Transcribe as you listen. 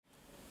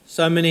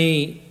so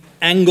many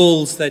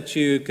angles that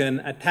you can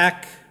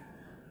attack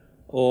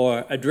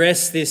or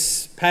address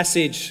this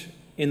passage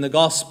in the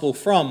gospel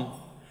from.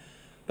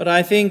 But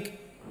I think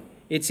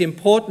it's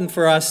important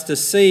for us to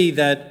see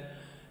that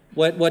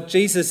what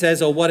Jesus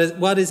says, or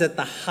what is at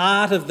the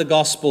heart of the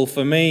gospel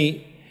for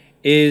me,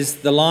 is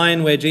the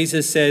line where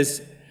Jesus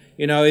says,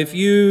 you know, if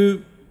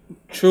you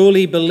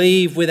truly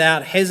believe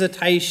without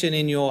hesitation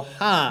in your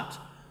heart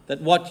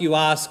that what you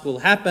ask will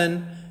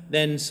happen,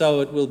 then so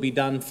it will be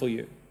done for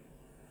you.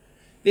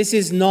 This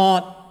is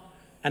not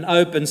an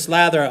open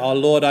slather, oh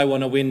Lord, I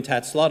want to win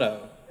Tats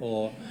Lotto,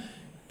 or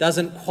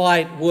doesn't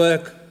quite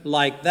work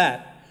like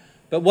that.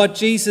 But what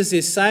Jesus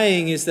is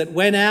saying is that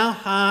when our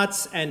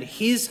hearts and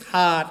his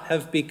heart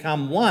have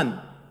become one,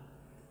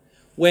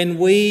 when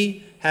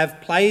we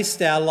have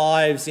placed our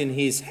lives in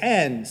his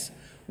hands,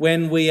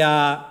 when we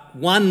are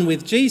one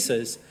with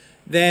Jesus,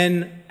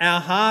 then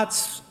our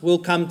hearts will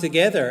come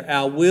together,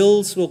 our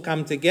wills will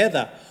come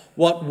together.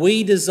 What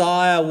we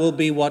desire will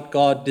be what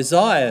God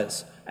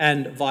desires,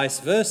 and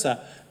vice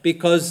versa,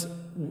 because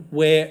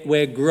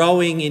we're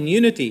growing in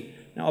unity.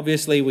 Now,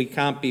 obviously, we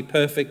can't be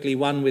perfectly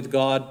one with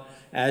God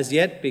as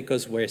yet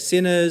because we're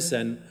sinners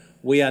and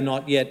we are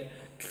not yet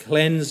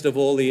cleansed of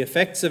all the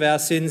effects of our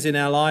sins in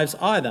our lives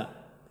either.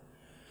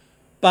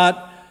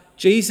 But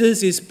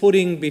Jesus is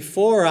putting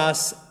before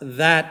us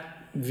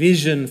that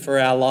vision for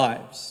our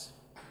lives,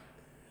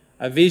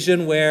 a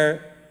vision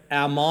where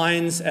our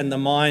minds and the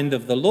mind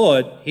of the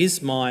Lord,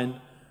 his mind,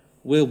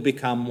 will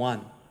become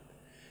one.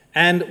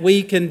 And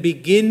we can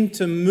begin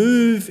to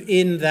move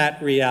in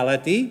that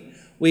reality.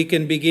 We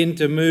can begin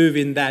to move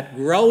in that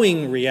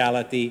growing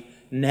reality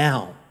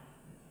now.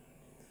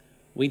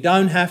 We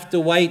don't have to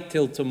wait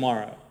till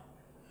tomorrow.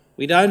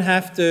 We don't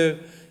have to,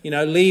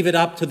 leave it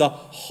up to the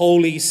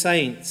holy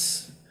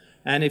saints.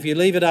 And if you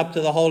leave it up to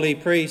the holy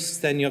priests,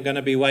 then you're going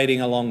to be waiting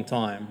a long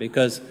time,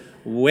 because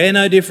we're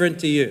no different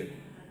to you.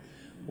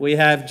 We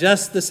have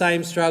just the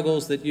same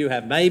struggles that you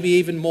have, maybe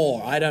even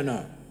more, I don't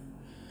know.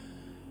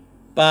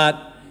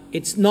 But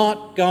it's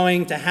not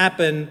going to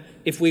happen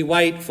if we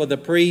wait for the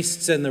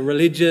priests and the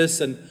religious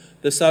and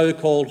the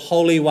so-called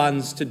holy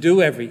ones to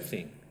do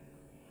everything.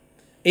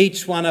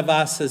 Each one of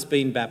us has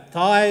been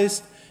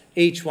baptized.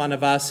 Each one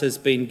of us has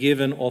been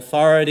given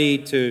authority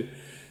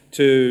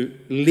to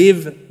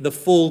live the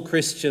full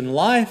Christian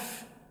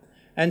life.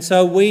 And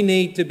so we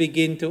need to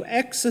begin to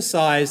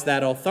exercise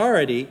that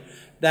authority,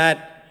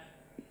 that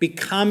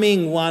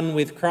becoming one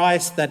with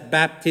Christ, that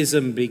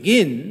baptism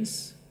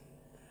begins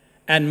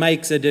and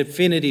makes a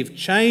definitive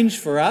change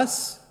for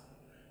us,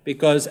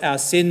 because our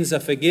sins are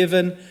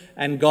forgiven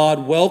and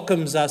God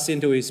welcomes us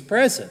into his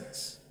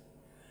presence.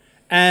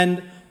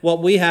 And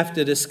what we have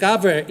to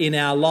discover in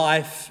our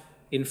life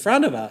in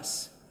front of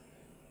us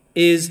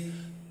is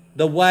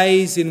the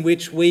ways in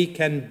which we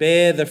can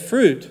bear the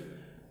fruit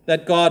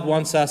that God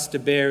wants us to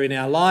bear in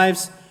our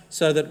lives,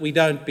 so that we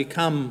don't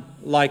become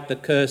like the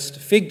cursed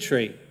fig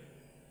tree,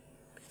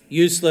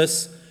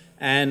 useless,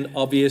 and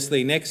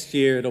obviously next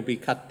year it'll be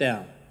cut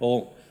down,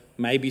 or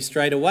maybe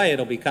straight away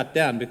it'll be cut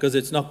down because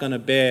it's not going to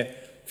bear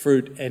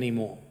fruit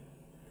anymore.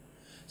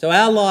 So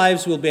our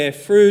lives will bear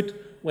fruit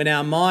when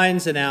our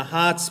minds and our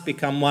hearts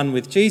become one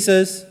with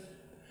Jesus,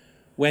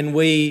 when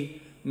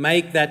we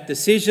make that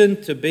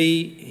decision to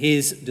be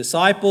his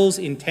disciples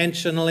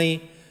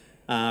intentionally,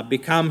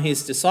 become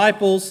his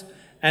disciples,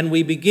 and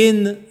we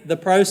begin the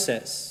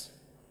process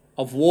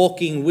of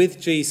walking with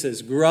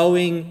Jesus,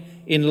 growing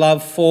in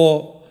love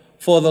for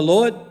the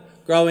Lord,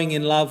 growing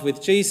in love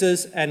with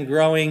Jesus, and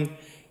growing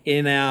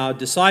in our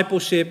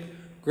discipleship,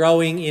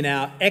 growing in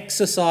our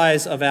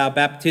exercise of our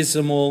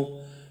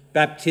baptismal,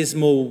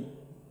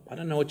 I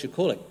don't know what you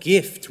call it,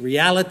 gift,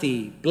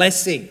 reality,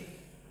 blessing,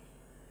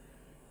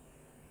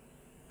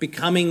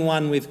 becoming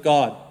one with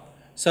God,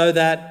 so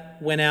that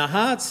when our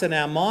hearts and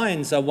our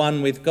minds are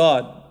one with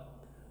God,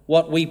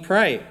 what we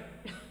pray,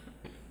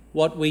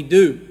 what we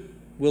do,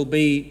 will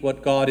be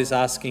what God is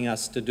asking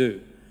us to do.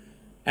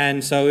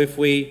 And so if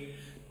we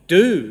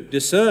do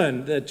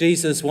discern that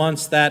Jesus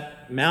wants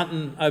that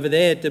mountain over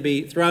there to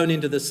be thrown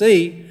into the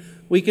sea,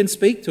 we can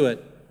speak to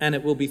it and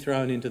it will be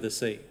thrown into the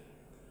sea.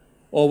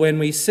 Or when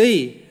we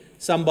see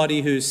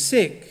somebody who's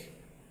sick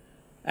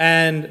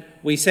and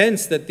we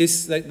sense that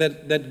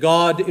that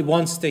God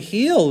wants to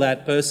heal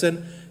that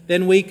person,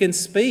 then we can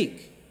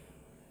speak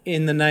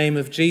in the name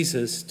of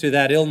Jesus to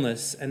that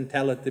illness and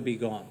tell it to be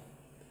gone.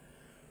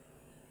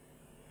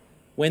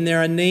 When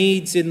there are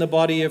needs in the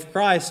body of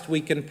Christ,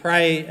 we can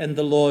pray and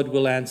the Lord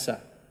will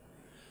answer.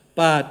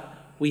 But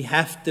we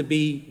have to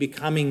be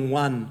becoming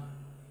one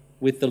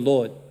with the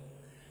Lord.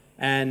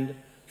 And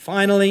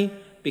finally,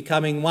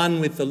 becoming one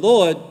with the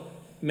Lord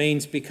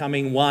means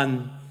becoming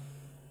one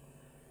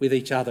with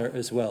each other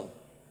as well,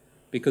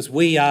 because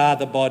we are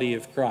the body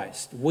of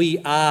Christ. We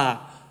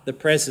are the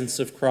presence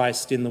of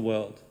Christ in the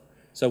world.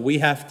 So we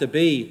have to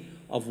be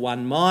of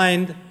one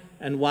mind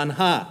and one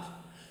heart.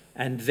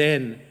 And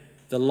then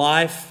the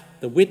life,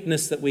 the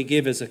witness that we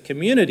give as a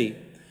community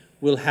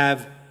will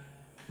have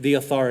the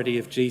authority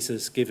of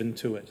Jesus given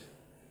to it,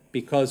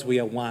 because we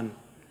are one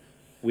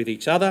with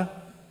each other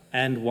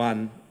and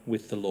one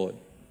with the Lord.